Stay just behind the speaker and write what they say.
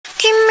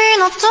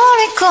の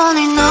虜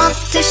になっ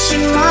てし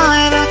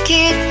まえばき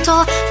っと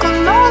こ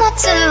の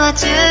夏は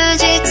充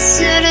実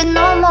する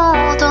のモ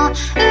ード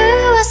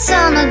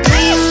噂の Dreaming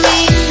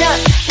だ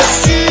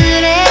忘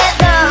れ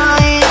な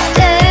いで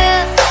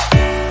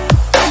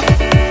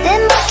で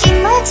も気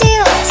持ち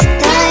を伝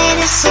え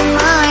てし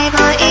まえ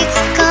ばいつ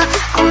か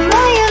この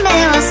夢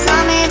は覚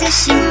めて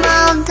し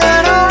まう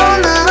だろう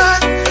な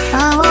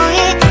青い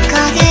影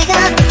が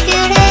揺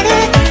れる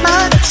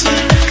街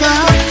角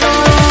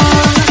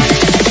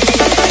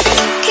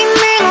君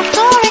の虜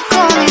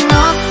にな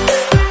って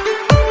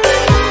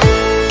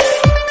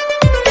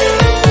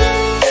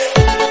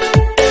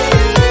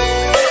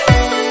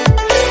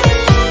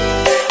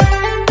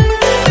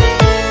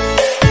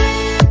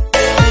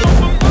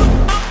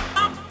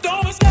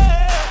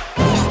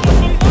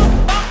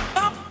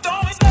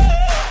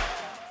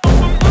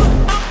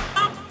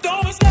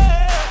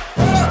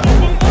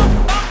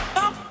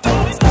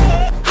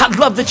I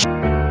love the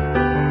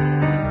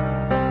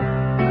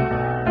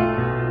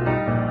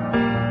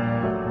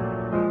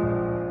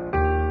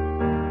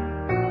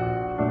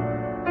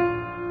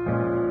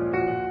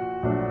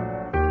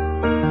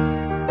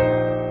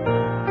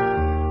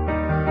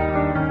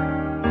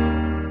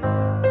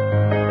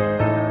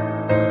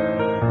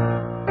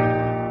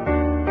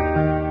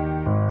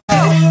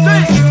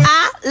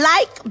I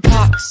like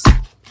boxes.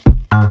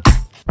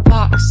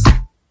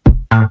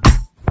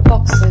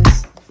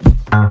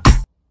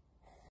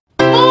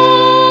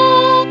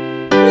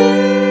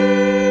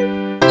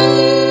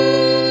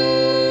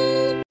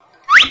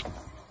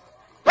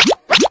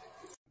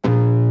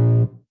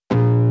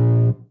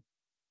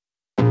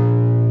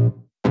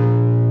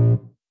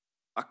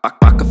 I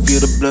can feel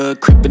the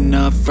blood creeping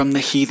up from the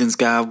heathens.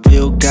 Got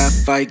will, got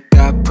fight,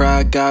 got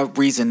pride, got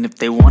reason. If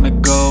they wanna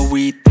go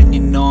eat, then you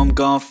know I'm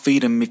gon'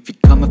 feed them. If you're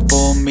coming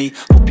for me,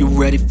 hope you're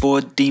ready for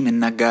a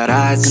demon. I got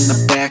eyes in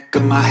the back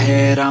of my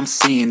head, I'm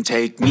seeing.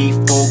 Take me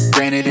for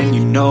granted and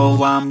you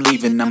know I'm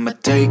leaving. I'ma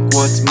take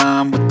what's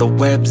mine with the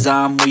webs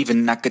I'm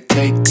weaving. I could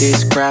take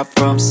this crowd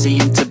from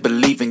seeing to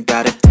believing.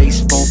 Got a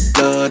taste for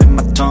blood and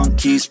my tongue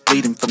keeps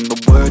bleeding. From the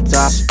words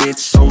I spit,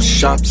 so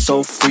sharp,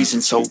 so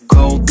freezing. So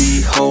cold,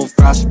 behold,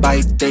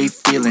 frostbite they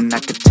feeling. I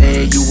could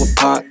tear you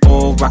apart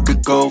or I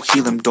could go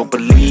heal them. Don't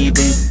believe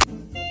in.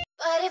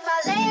 But if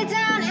I lay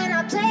down and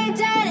I play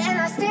dead and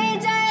I stay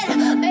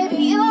dead, maybe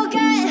you'll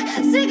get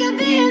sick of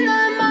being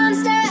the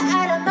monster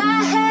out of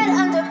my head,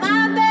 under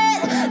my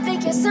bed.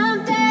 Think you're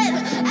something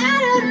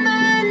out of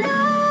my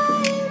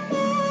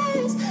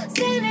nightmares.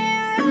 See me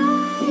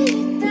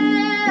right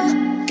there.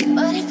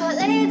 But if I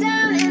lay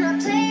down and I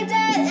play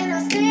dead and I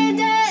stay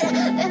dead,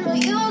 then will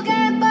you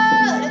get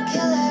bored of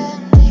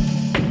killing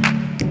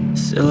me?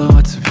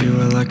 Silhouettes of you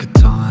are like a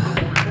taunt.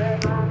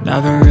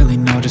 Never really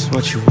know just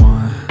what you want.